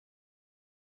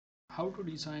how to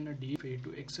design a DFA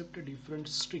to accept a different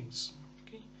strings.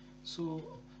 Okay, so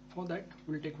for that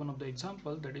we'll take one of the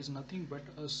example, that is nothing but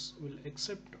us will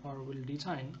accept or will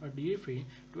design a DFA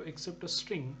to accept a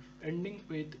string ending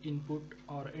with input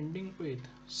or ending with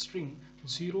string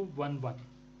 011.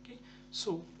 Okay,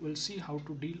 so we'll see how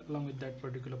to deal along with that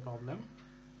particular problem.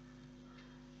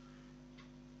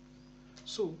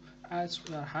 So as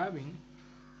we are having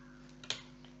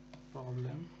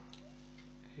problem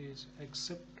is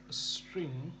accept a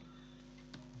string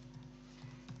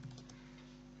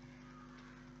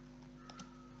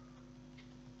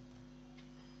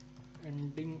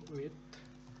ending with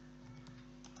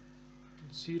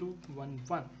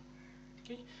 011.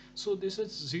 Okay, so this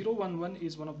is 011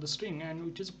 is one of the string and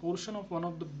which is a portion of one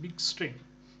of the big string.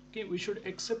 Okay, we should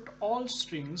accept all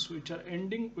strings which are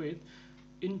ending with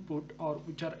input or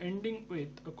which are ending with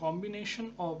a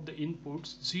combination of the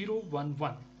inputs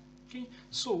 011. Okay,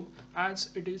 so as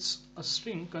it is a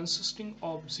string consisting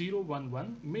of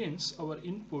 011 means our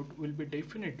input will be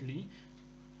definitely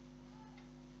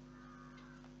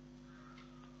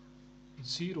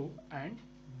 0 and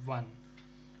 1.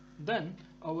 Then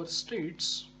our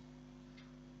states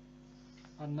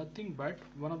are nothing but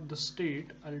one of the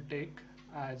state I'll take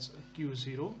as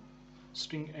q0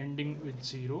 string ending with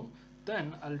 0.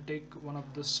 Then I'll take one of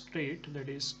the state, that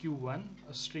is q1,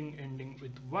 a string ending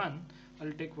with 1.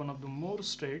 I'll take one of the more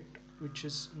state which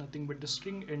is nothing but the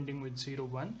string ending with 0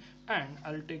 1, and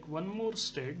I'll take one more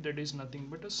state that is nothing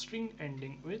but a string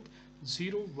ending with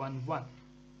 0 1 1.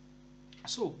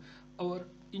 So our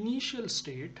initial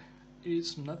state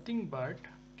is nothing but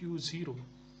q0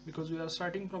 because we are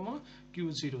starting from a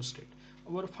q0 state.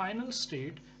 Our final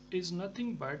state is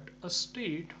nothing but a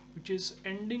state which is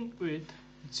ending with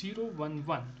 0 1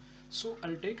 1. So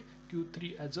I'll take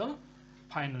q3 as a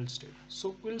final state.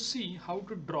 So we'll see how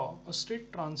to draw a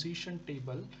state transition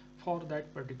table for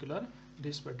that particular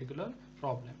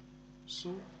problem.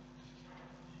 So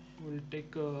we'll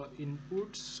take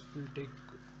inputs, we'll take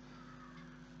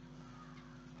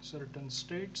certain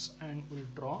states and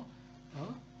we'll draw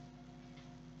a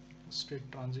state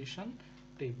transition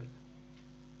table.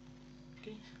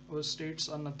 Okay, our states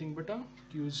are nothing but a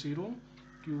q0,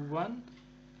 q1,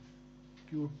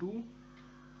 q2,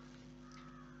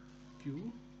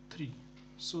 q3.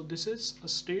 So this is a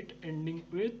state ending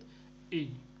with A,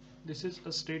 this is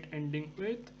a state ending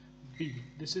with B,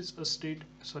 this is a state,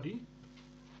 sorry,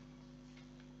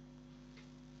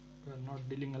 we are not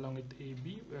dealing along with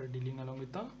AB, we are dealing along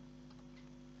with a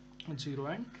 0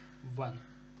 and 1.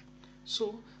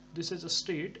 So this is a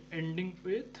state ending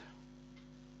with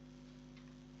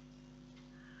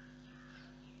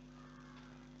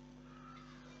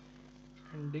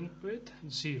ending with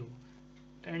 0,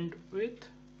 end with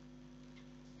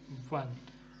 1,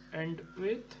 end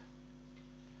with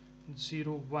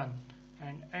 0 1,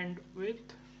 and end with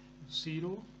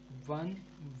 0 1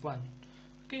 1.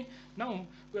 Okay, now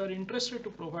we are interested to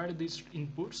provide these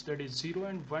inputs, that is 0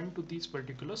 and 1, to these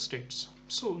particular states.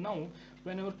 So now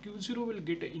whenever q0 will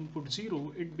get an input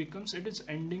 0, it is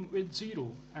ending with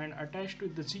 0, and attached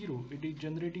with the 0 it is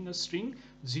generating a string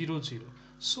 0 0.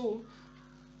 So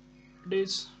it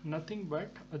is nothing but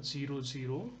a 0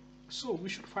 0. So we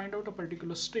should find out a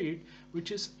particular state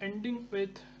which is ending with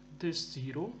this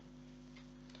 0.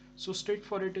 So state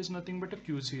for it is nothing but a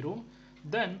q0.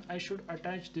 Then I should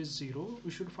attach this 0. We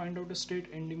should find out a state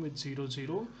ending with 0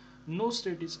 0. No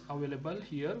state is available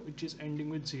here which is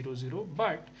ending with 0 0,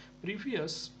 but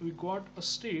previous we got a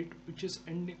state which is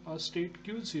ending a state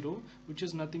q0 which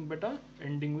is nothing but a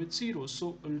ending with 0.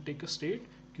 So we'll take a state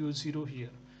q0 here.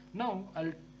 Now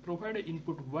I'll provide an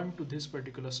input 1 to this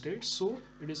particular state, so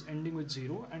it is ending with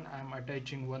 0, and I am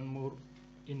attaching one more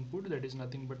input, that is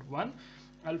nothing but 1.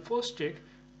 I'll first check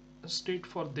a state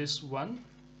for this 1.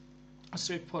 A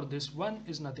state for this 1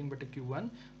 is nothing but a q1.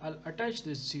 I'll attach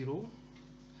this 0.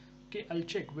 Okay, I'll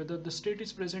check whether the state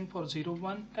is present for 0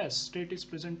 1. Yes, state is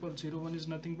present for 0 1 is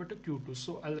nothing but a q2,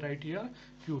 so I'll write here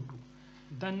q2.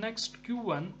 The next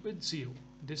q1 with 0,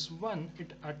 this 1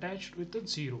 it attached with a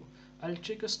 0. I'll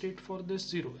check a state for this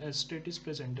 0, as state is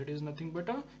present, that is nothing but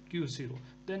a q0.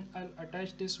 Then I'll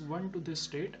attach this 1 to this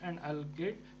state and I'll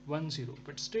get 1 0,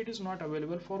 but state is not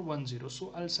available for 1 0,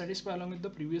 so I'll satisfy along with the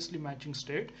previously matching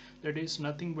state, that is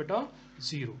nothing but a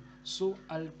 0. So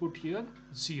I'll put here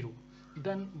 0.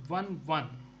 Then 1 1.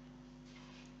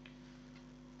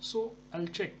 So I'll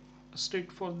check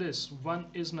state for this 1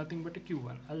 is nothing but a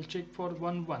q1. I'll check for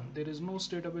 1 1. There is no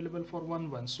state available for 1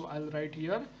 1, so I'll write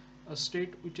here a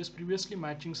state which is previously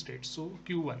matching state, so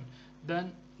q1.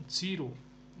 Then 0,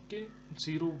 okay,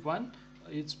 0 1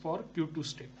 is for q2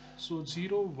 state, so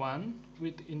 0 1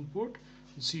 with input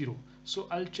 0. So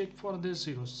I'll check for this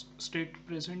 0 state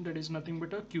present, that is nothing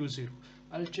but a q0.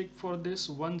 I'll check for this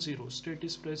 1 0 state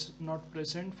is not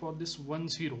present for this 1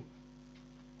 0.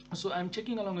 So I'm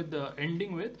checking along with the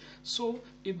ending with. So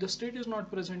if the state is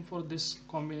not present for this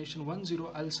combination 1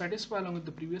 0, I'll satisfy along with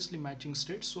the previously matching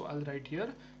state, so I'll write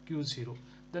here q0.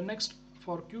 The next,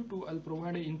 for q2 I'll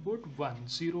provide an input 1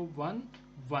 0 1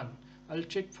 1. I'll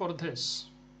check for this.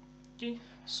 Okay,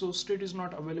 so state is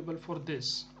not available for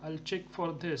this. I'll check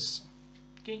for this.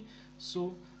 Okay,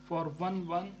 so for 1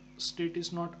 1 state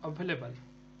is not available.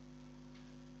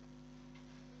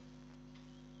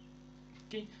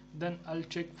 Okay, then I'll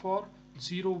check for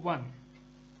 0 1.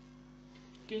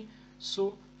 Okay,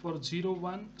 so for 0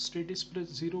 1 state is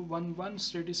 0 1 1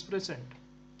 state is present.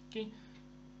 Okay,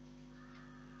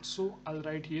 so I'll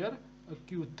write here a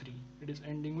q3. It is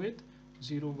ending with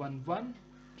 0 1 1,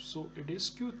 so it is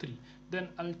q3. Then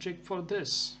I'll check for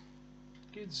this.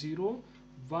 Okay, 0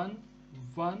 1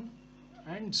 1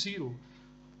 and 0.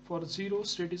 For 0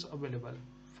 state is available.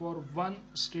 For 1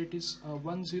 state is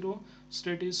 1 0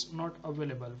 state is not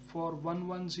available. For 1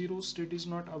 1 0 state is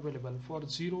not available. For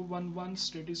 0 1 1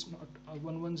 state is not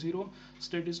 1 1 0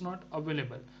 state is not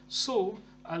available. So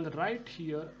I'll write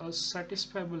here a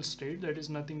satisfiable state, that is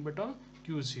nothing but a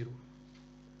q0.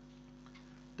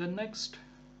 The next,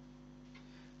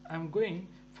 I'm going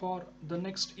for the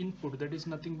next input, that is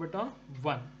nothing but a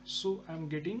 1. So I'm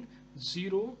getting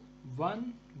 0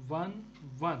 1 1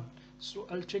 1. So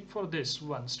I'll check for this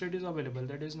 1 state is available,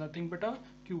 that is nothing but a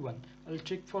q1. I'll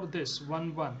check for this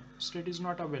 1 1 state is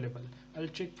not available. I'll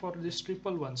check for this 1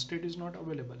 1 1 state is not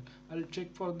available. I'll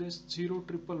check for this 0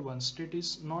 1 1 1 state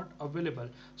is not available.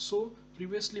 So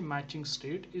previously matching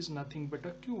state is nothing but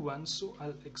a q1, so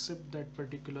I'll accept that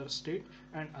particular state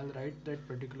and I'll write that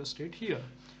particular state here.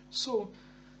 So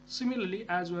similarly,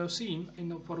 as we have seen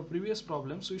for a previous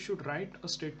problem, so you should write a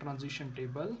state transition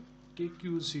table.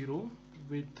 Q0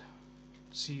 with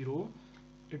 0,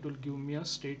 it will give me a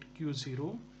state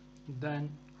q0. Then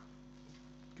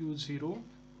q0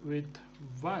 with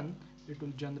 1, it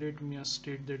will generate me a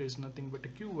state that is nothing but a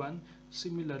q1.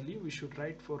 Similarly, we should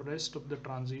write for rest of the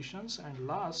transitions, and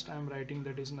last I am writing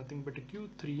that is nothing but a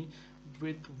q3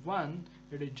 with 1,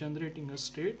 it is generating a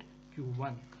state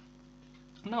q1.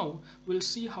 Now we'll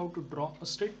see how to draw a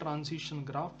state transition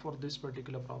graph for this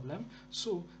particular problem.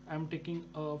 So I'm taking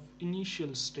a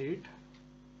initial state.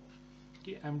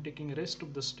 Okay, I'm taking rest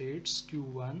of the states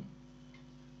q1,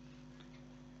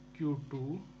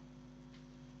 q2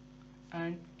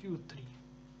 and q3,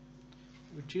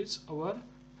 which is our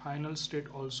final state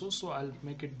also. So I'll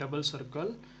make it double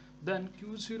circle. Then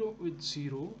q0 with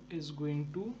 0 is going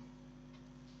to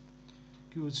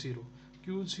q0.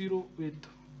 q0 with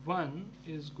 1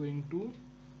 is going to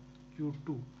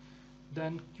q2.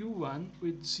 Then q1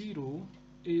 with 0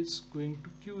 is going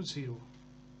to q0.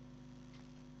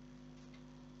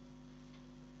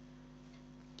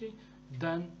 Okay,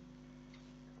 then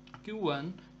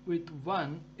q1 with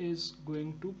 1 is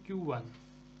going to q1.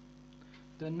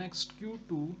 The next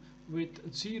q2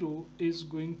 with 0 is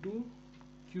going to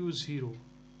q0.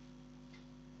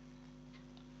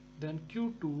 Then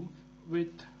q2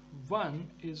 with 1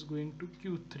 is going to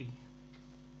q3.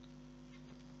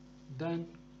 Then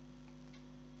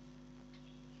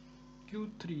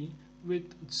q3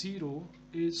 with 0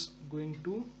 is going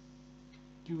to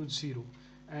q0,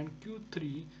 and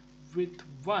q3 with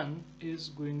 1 is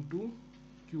going to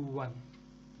q1.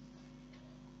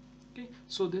 Okay,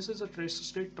 so this is a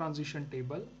state transition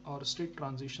table or state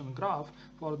transition graph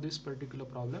for this particular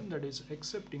problem, that is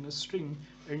accepting a string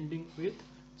ending with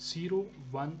 0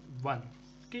 1 1.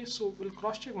 Okay, so we'll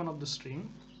cross check one of the string.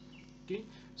 Okay,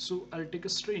 so I'll take a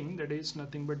string that is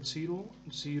nothing but 0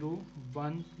 0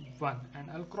 1 1 and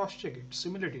I'll cross check it,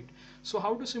 simulate it. So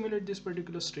how to simulate this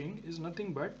particular string is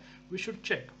nothing but we should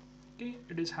check. Okay,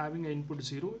 it is having an input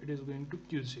 0, it is going to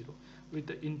q0. With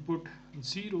the input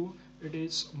 0, it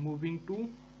is moving to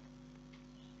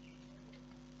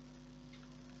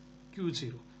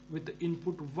q0. With the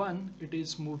input 1, it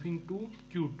is moving to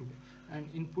q2, and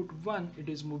input 1, it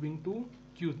is moving to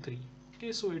q3.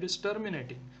 Okay, so it is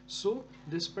terminating. So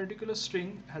this particular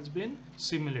string has been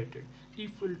simulated.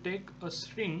 If we'll take a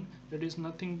string that is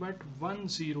nothing but 1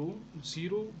 0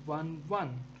 0 1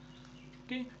 1.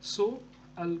 Okay, so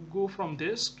I'll go from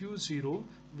this q0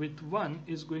 with 1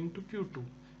 is going to q2.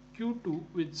 q2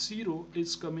 with 0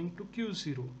 is coming to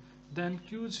q0. Then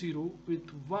q0 with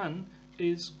 1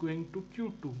 is going to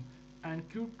q2, and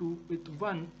q2 with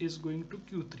 1 is going to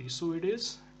q3. So it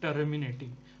is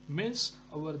terminating, means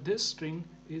our this string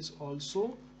is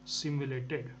also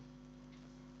simulated.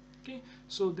 Okay,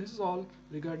 so this is all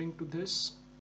regarding to this